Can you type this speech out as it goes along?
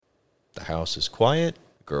The house is quiet,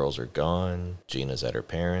 girls are gone, Gina's at her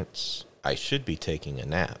parents'. I should be taking a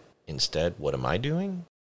nap. Instead, what am I doing?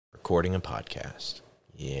 Recording a podcast.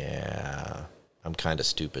 Yeah, I'm kind of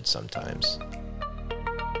stupid sometimes.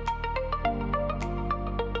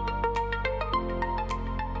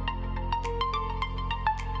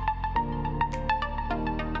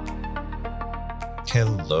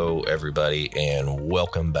 Hello, everybody, and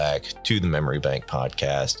welcome back to the Memory Bank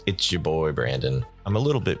podcast. It's your boy, Brandon. I'm a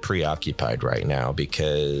little bit preoccupied right now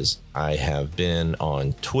because I have been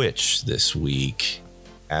on Twitch this week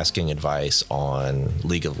asking advice on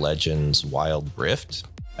League of Legends Wild Rift.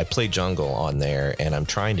 I play jungle on there and I'm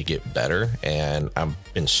trying to get better, and I've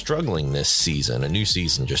been struggling this season. A new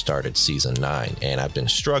season just started, season 9, and I've been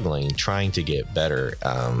struggling trying to get better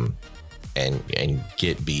and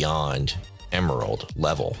get beyond Emerald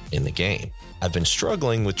level in the game. I've been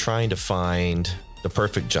struggling with trying to find the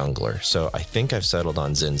perfect jungler, so I think I've settled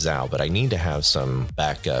on Xin Zhao, but I need to have some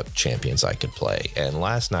backup champions I could play. And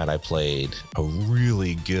last night I played a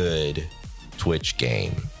really good Twitch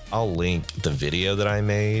game. I'll link the video that I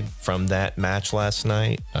made from that match last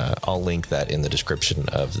night. I'll link that in the description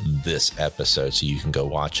of this episode so you can go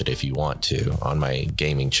watch it if you want to on my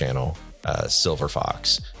gaming channel, Silver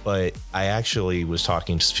Fox. But I actually was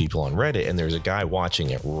talking to people on Reddit, and there's a guy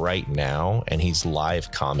watching it right now, and he's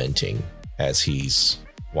live commenting as he's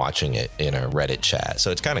watching it in a Reddit chat. So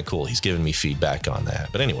it's kind of cool. He's giving me feedback on that.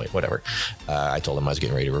 But anyway, whatever. I told him I was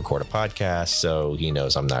getting ready to record a podcast, so he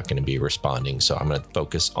knows I'm not going to be responding. So I'm going to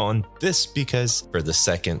focus on this because for the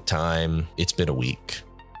second time, it's been a week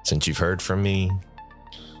since you've heard from me.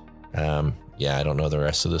 Yeah, I don't know the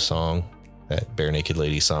rest of the song. That Bare Naked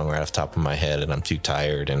Lady song right off the top of my head, and I'm too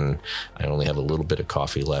tired and I only have a little bit of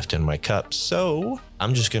coffee left in my cup. So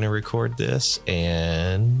I'm just going to record this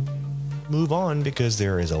and move on because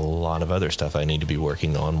there is a lot of other stuff I need to be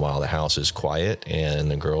working on while the house is quiet and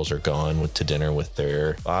the girls are gone to dinner with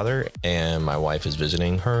their father and my wife is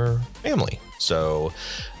visiting her family. So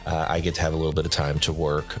I get to have a little bit of time to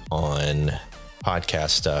work on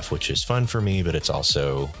podcast stuff, which is fun for me, but it's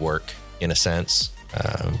also work in a sense.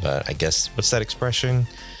 But I guess, what's that expression?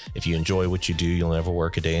 If you enjoy what you do, you'll never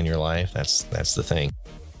work a day in your life. That's the thing.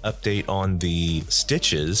 Update on the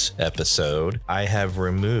stitches episode. I have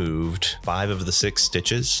removed 5 of the 6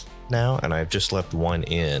 stitches now, and I've just left 1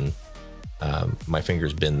 in. My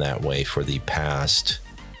finger's been that way for the past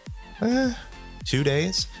 2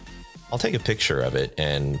 days. I'll take a picture of it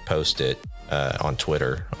and post it on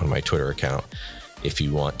Twitter, on my Twitter account, if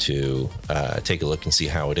you want to take a look and see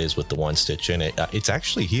how it is with the 1 stitch in it. It's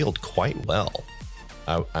actually healed quite well.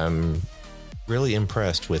 I'm really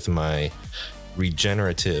impressed with my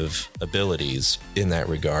regenerative abilities in that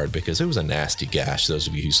regard because it was a nasty gash, those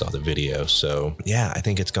of you who saw the video. So yeah, I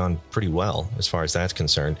think it's gone pretty well as far as that's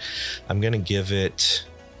concerned. I'm going to give it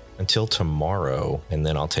until tomorrow and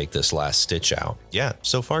then I'll take this last stitch out. Yeah,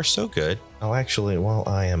 so far so good. I'll actually, while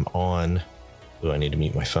I am on... I need to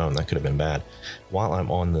mute my phone. That could have been bad. While I'm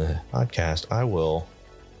on the podcast, I will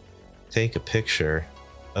take a picture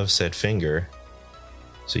of said finger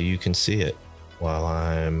so you can see it while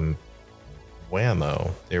I'm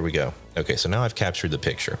whammo. There we go. Okay, so now I've captured the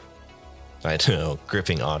picture. I know,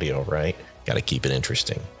 gripping audio, right? Got to keep it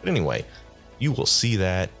interesting. But anyway, you will see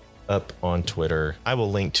that up on Twitter. I will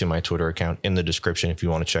link to my Twitter account in the description if you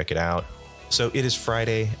want to check it out. So it is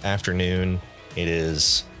Friday afternoon. It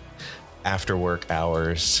is after work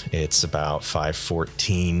hours. It's about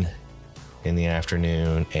 5:14 in the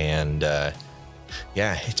afternoon, and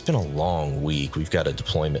yeah, it's been a long week. We've got a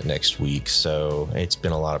deployment next week, so it's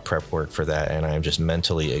been a lot of prep work for that, and I'm just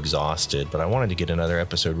mentally exhausted. But I wanted to get another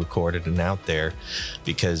episode recorded and out there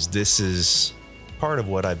because this is part of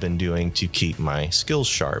what I've been doing to keep my skills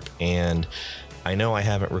sharp. And I know I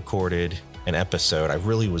haven't recorded an episode. I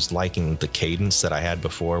really was liking the cadence that I had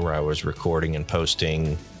before, where I was recording and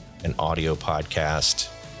posting an audio podcast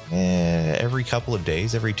every couple of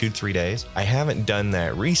days, every 2-3 days. I haven't done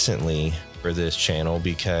that recently for this channel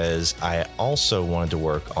because I also wanted to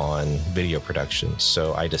work on video production.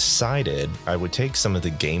 So I decided I would take some of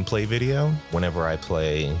the gameplay video whenever I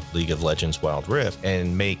play League of Legends Wild Rift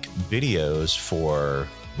and make videos for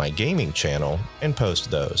my gaming channel and post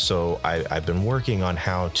those. So I've been working on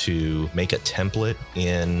how to make a template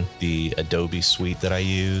in the Adobe suite that I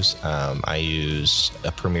use. I use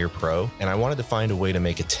a Premiere Pro, and I wanted to find a way to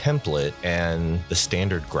make a template and the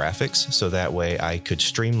standard graphics so that way I could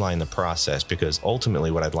streamline the process, because ultimately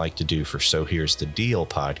what I'd like to do for So Here's the Deal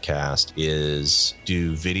podcast is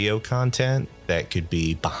do video content that could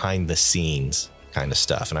be behind the scenes kind of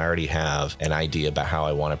stuff. And I already have an idea about how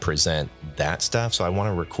I want to present that stuff. So I want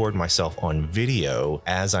to record myself on video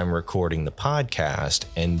as I'm recording the podcast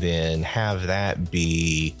and then have that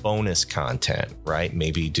be bonus content, right?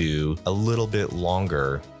 Maybe do a little bit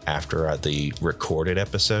longer after the recorded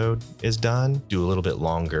episode is done, do a little bit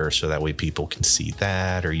longer so that way people can see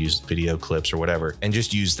that or use video clips or whatever, and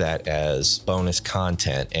just use that as bonus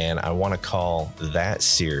content. And I want to call that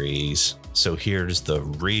series So Here's the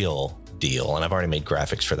Real Deal. And I've already made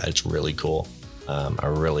graphics for that. It's really cool. I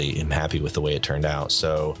really am happy with the way it turned out.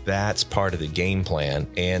 So that's part of the game plan.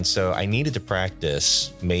 And so I needed to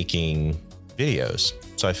practice making videos.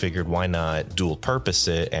 So I figured, why not dual purpose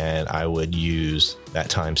it? And I would use that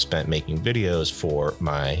time spent making videos for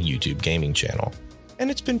my YouTube gaming channel.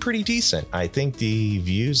 And it's been pretty decent. I think the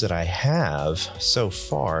views that I have so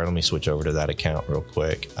far, let me switch over to that account real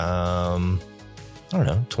quick. I don't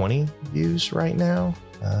know, 20 views right now.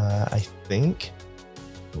 I think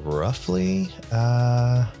roughly,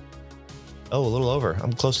 a little over.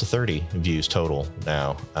 I'm close to 30 views total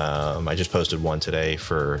now. I just posted one today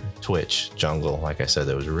for Twitch Jungle. Like I said,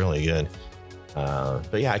 that was really good.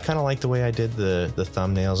 But yeah, I kind of like the way I did the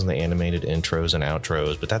thumbnails and the animated intros and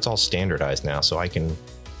outros, but that's all standardized now. So I can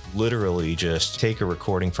literally just take a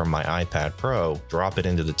recording from my iPad Pro, drop it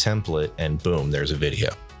into the template, and boom, there's a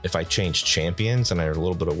video. If I change champions, and a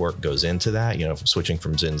little bit of work goes into that, switching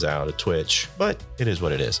from Xin Zhao to Twitch, but it is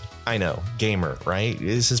what it is. I know, gamer, right?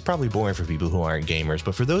 This is probably boring for people who aren't gamers,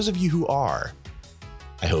 but for those of you who are,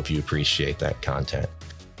 I hope you appreciate that content.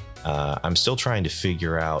 I'm still trying to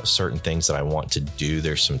figure out certain things that I want to do.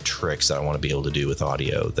 There's some tricks that I want to be able to do with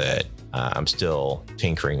audio that I'm still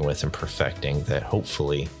tinkering with and perfecting that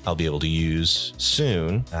hopefully I'll be able to use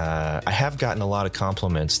soon. I have gotten a lot of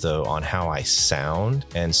compliments though on how I sound.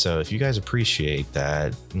 And so if you guys appreciate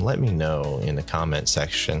that, let me know in the comment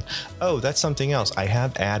section. Oh, that's something else. I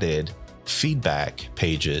have added feedback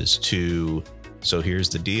pages to So Here's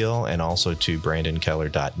the Deal and also to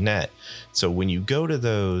brandonkeller.net. So when you go to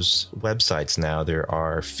those websites now, there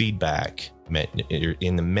are feedback.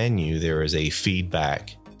 In the menu, there is a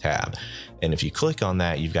feedback tab. And if you click on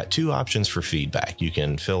that, you've got two options for feedback. You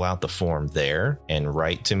can fill out the form there and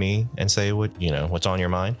write to me and say what's on your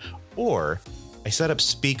mind. Or I set up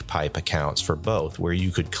SpeakPipe accounts for both, where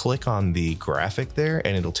you could click on the graphic there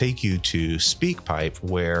and it'll take you to SpeakPipe,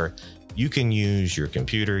 where you can use your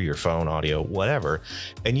computer, your phone, audio, whatever,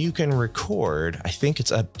 and you can record, I think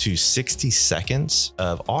it's up to 60 seconds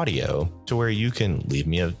of audio to where you can leave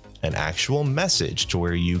me an actual message, to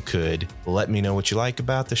where you could let me know what you like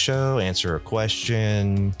about the show, answer a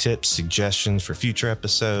question, tips, suggestions for future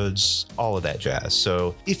episodes, all of that jazz.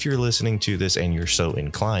 So if you're listening to this and you're so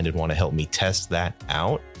inclined and want to help me test that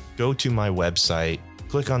out, go to my website,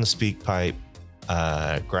 click on the SpeakPipe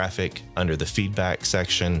graphic under the feedback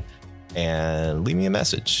section, and leave me a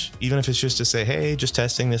message, even if it's just to say, hey, just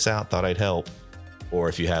testing this out, thought I'd help. Or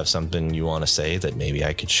if you have something you want to say that maybe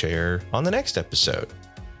I could share on the next episode.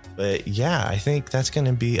 But yeah, I think that's going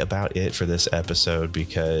to be about it for this episode,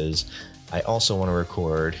 because I also want to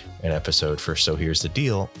record an episode for So Here's the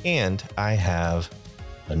Deal. And I have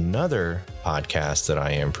another podcast that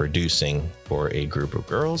I am producing for a group of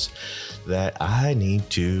girls that I need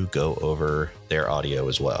to go over their audio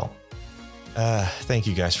as well. Thank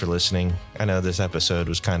you guys for listening. I know this episode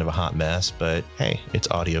was kind of a hot mess, but hey,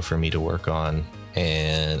 it's audio for me to work on,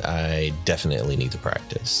 and I definitely need to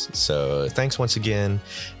practice. So thanks once again,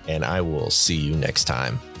 and I will see you next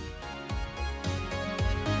time.